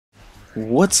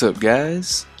What's up,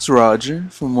 guys? It's Roger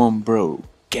from One Bro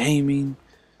Gaming.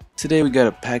 Today we got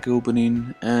a pack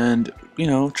opening and,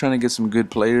 trying to get some good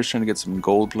players, trying to get some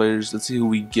gold players. Let's see who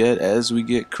we get as we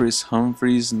get Chris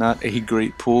Humphries. Not a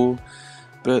great pull,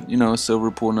 but,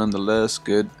 silver pull nonetheless.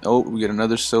 Good. Oh, we get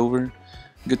another silver.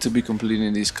 Good to be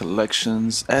completing these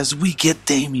collections as we get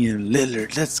Damian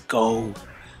Lillard. Let's go.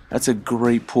 That's a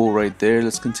great pull right there.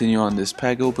 Let's continue on this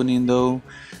pack opening though.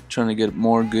 Trying to get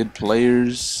more good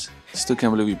players. Still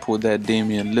can't believe we pulled that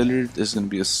Damian Lillard. This is going to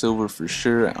be a silver for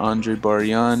sure. Andre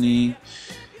Bargnani.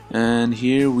 And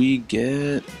here we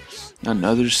get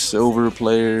another silver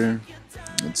player.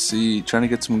 Let's see. Trying to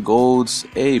get some golds.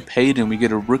 Hey, Payton, we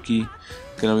get a rookie.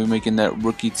 Going to be making that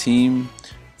rookie team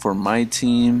for my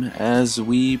team as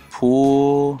we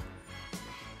pull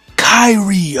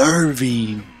KYRIE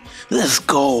IRVING. Let's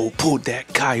go. Pull that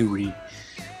KYRIE.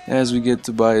 As we get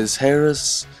Tobias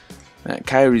Harris.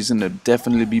 Kyrie's going to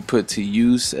definitely be put to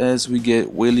use as we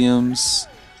get Williams.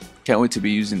 Can't wait to be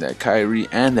using that Kyrie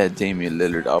and that Damian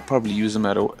Lillard. I'll probably use them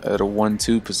at a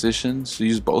 1-2 position. So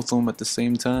use both of them at the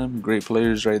same time. Great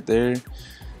players right there.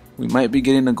 We might be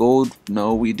getting a gold.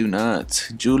 No, we do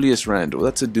not. Julius Randle.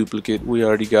 That's a duplicate. We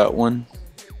already got one.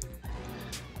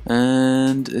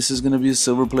 And this is going to be a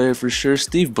silver player for sure.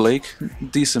 Steve Blake.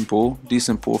 Decent pull.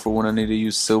 Decent pull for when I need to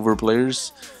use silver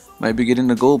players. Might be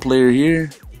getting a gold player here.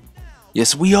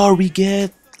 Yes, we are. We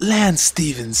get Lance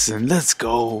Stevenson. Let's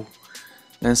go.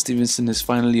 Lance Stevenson is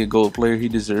finally a gold player. He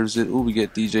deserves it. Oh, we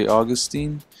get DJ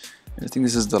Augustine. I think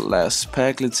this is the last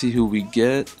pack. Let's see who we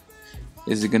get.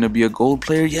 Is it going to be a gold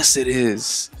player? Yes, it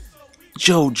is.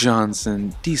 Joe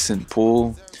Johnson. Decent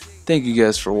pull. Thank you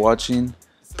guys for watching.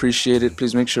 Appreciate it.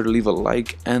 Please make sure to leave a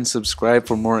like and subscribe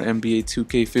for more NBA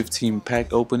 2K15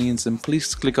 pack openings. And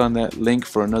please click on that link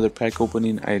for another pack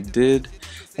opening I did.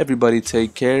 Everybody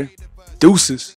take care. Deuces.